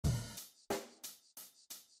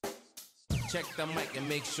Check the mic and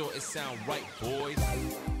make sure it sound right, boys.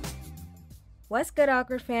 What's good,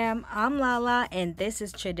 Awkward fam? I'm Lala, and this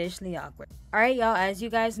is Traditionally Awkward. Alright, y'all, as you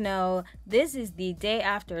guys know, this is the day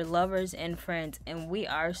after Lovers and Friends, and we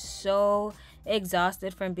are so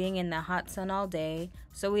exhausted from being in the hot sun all day,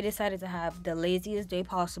 so we decided to have the laziest day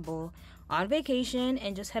possible on vacation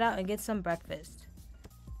and just head out and get some breakfast.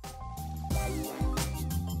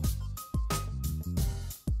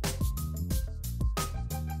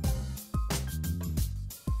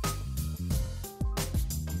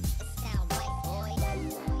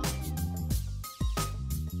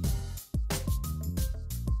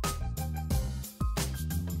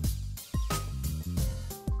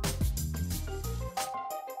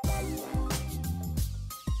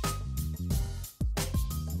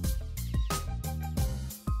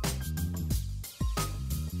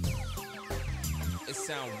 It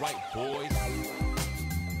sound right, boys.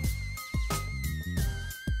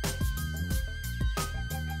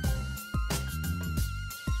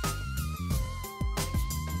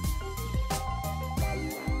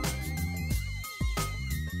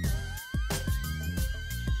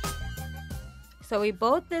 So we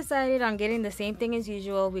both decided on getting the same thing as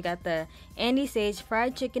usual. We got the Andy Sage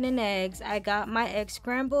fried chicken and eggs. I got my eggs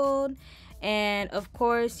scrambled. And of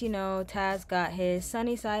course, you know, Taz got his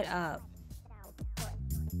sunny side up.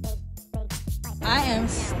 I am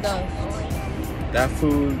stuffed. That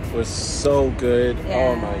food was so good. Yeah.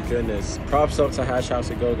 Oh my goodness. Props up to Hash House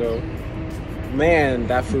at Go-Go. Man,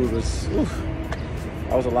 that food was, oof.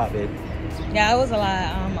 That was a lot, babe. Yeah, it was a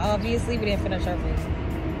lot. Obviously, we didn't finish our food.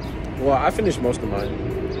 Well, I finished most of mine.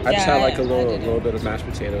 I just Yeah, had like a I little bit of mashed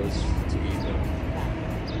potatoes to eat.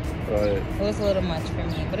 But It was a little much for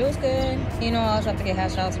me, but it was good. You know, I always have to get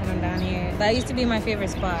Hash House when I'm down here. That used to be my favorite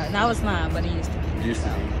spot. Now it's not, but it used to be. it used to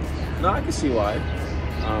be. No, I can see why.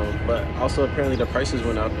 But also apparently the prices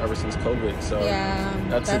went up ever since COVID. So Yeah,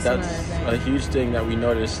 that's another thing. a huge thing that we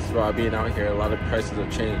noticed while being out here. A lot of prices have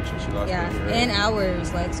changed since you last Yeah, been here. and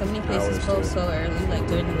hours. Like, so many places Hours, close too. so early, like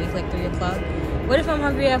during the week, like 3 o'clock. What if I'm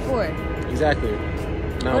hungry at 4? Exactly.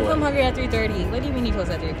 Now What if I'm hungry at 3:30? What do you mean you close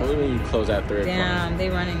at 3 What o'clock? do you mean you close at 3 o'clock? Damn, they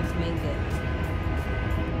running to make it.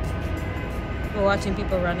 We're watching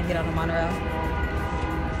people run and get on the monorail.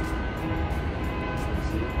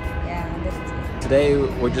 Yeah, this is it. Today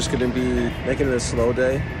we're just gonna be making it a slow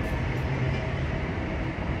day,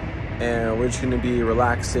 and we're just gonna be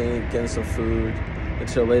relaxing, getting some food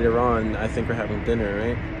until later on. I think we're having dinner,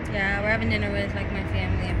 right? Yeah, we're having dinner with like my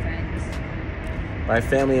family and friends. By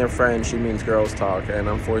family and friends, she means girls talk, and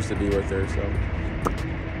I'm forced to be with her. So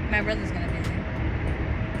My brother's gonna be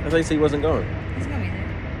there. I thought you said he wasn't going. He's gonna be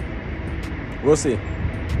there. We'll see.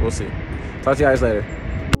 We'll see. Talk to you guys later.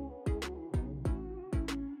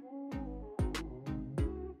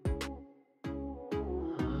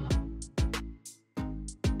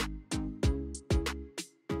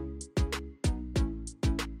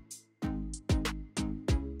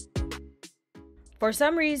 For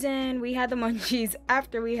some reason, we had the munchies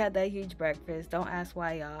after we had that huge breakfast. Don't ask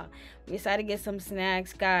why, y'all. We decided to get some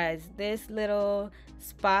snacks. Guys, this little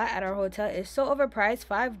spot at our hotel is so overpriced.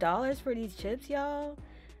 $5 for these chips, y'all.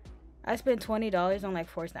 I spent $20 on like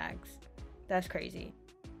 4 snacks. That's crazy.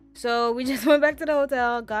 So we just went back to the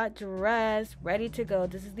hotel, got dressed, ready to go.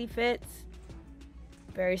 This is the fits.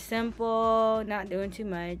 Very simple, not doing too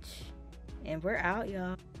much. And we're out,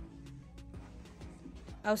 y'all.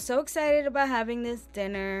 I was so excited about having this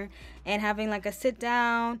dinner and having like a sit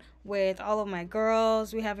down with all of my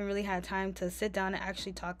girls. We haven't really had time to sit down and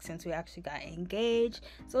actually talk since we actually got engaged.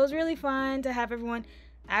 So it was really fun to have everyone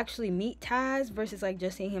actually meet Taz versus like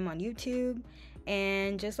just seeing him on YouTube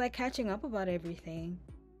and just like catching up about everything.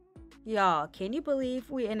 Y'all, can you believe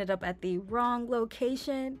we ended up at the wrong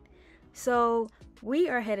location? So we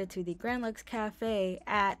are headed to the Grand Lux Cafe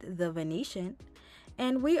at the Venetian.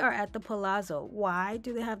 And we are at the Palazzo. Why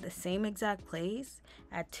do they have the same exact place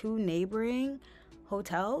at 2 neighboring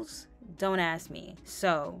hotels? Don't ask me.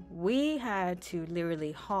 So we had to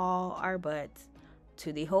literally haul our butts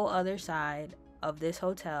to the whole other side of this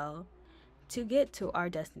hotel to get to our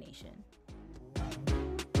destination.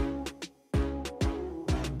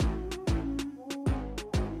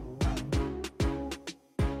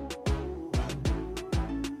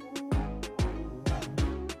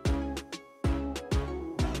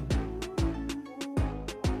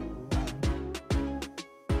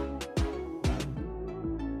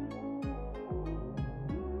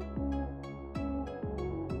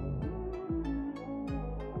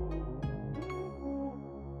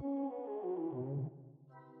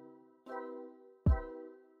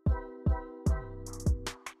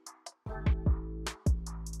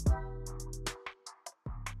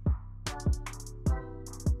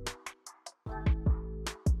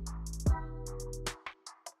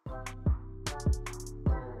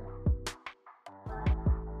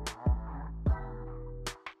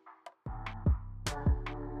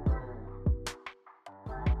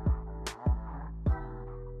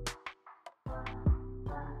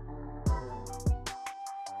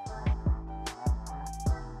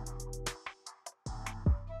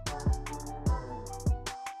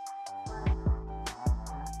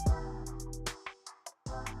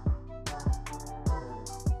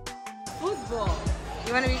 ball.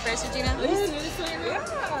 You want to be first, Regina? Are you serious right now?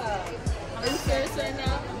 Yeah. Are you serious right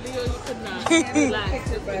now? Leo, you could not. Relax,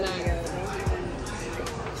 just relax.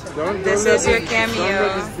 This is your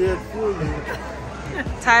cameo.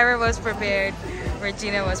 Tyra was prepared.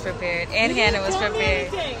 Regina was prepared. And Hannah was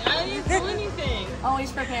prepared. I didn't do anything.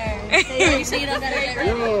 Always prepared. So you don't gotta get ready.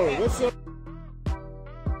 Yo, what's up?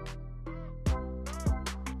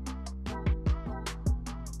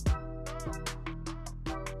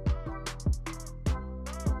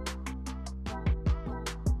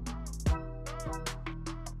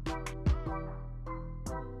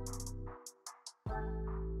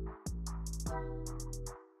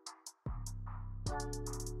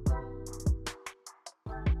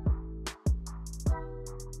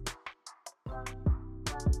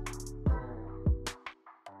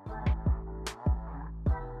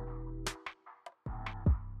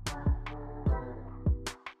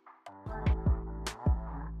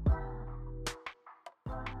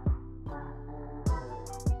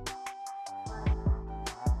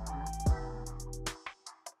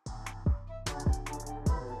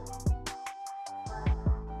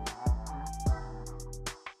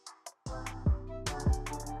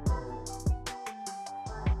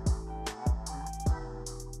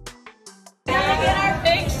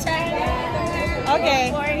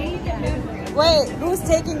 Okay. Wait, who's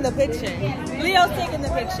taking the picture? Leo's taking the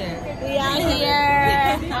picture. We are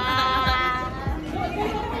here.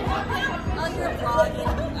 Oh, you're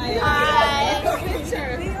vlogging. Hi. Picture.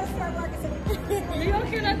 Leo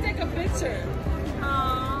cannot take a picture.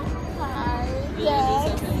 Hi.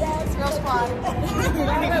 Yes, girl squad.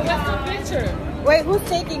 Wait, what's the picture? Wait, who's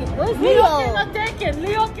taking? Where's Leo Leo? cannot take it.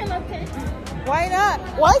 Leo cannot take it. Why not?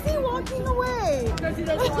 Why is he walking away? Because he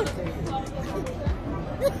doesn't want to.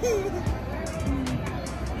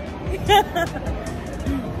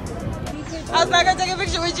 I was not gonna take a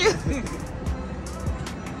picture with you.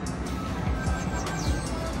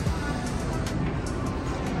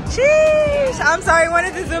 Sheesh! I'm sorry, I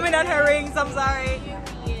wanted to zoom in on her rings. I'm sorry.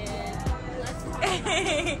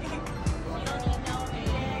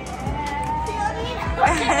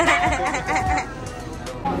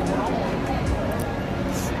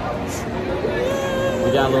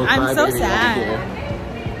 We got a little I'm so crybaby sad. over here.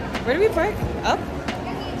 Where did we park? Up?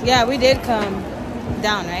 Yeah, we did come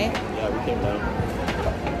down, right? Yeah, we came down.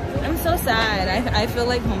 I'm so sad. I feel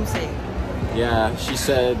like homesick. Yeah, she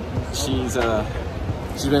said she's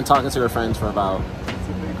been talking to her friends for about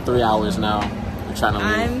 3 hours now. They're trying to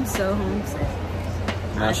leave. I'm so homesick.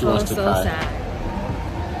 Now I she feel wants to so cry. sad.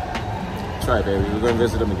 That's right, baby. We're going to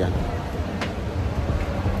visit them again.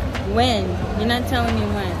 When? You're not telling me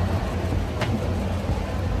when.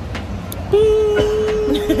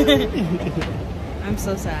 I'm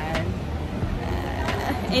so sad.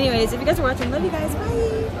 Anyways, if you guys are watching, love you guys.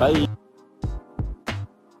 Bye. Bye.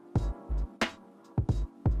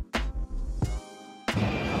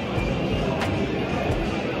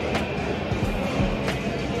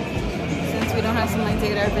 Since we don't have someone to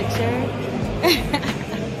get our picture,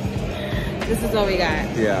 this is what we got.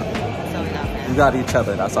 Yeah. That's all we got, man. We got each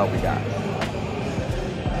other. That's all we got.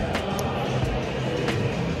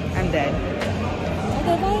 I'm dead.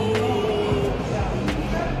 Okay, bye.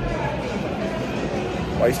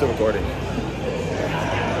 Why are you still recording?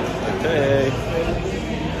 Hey.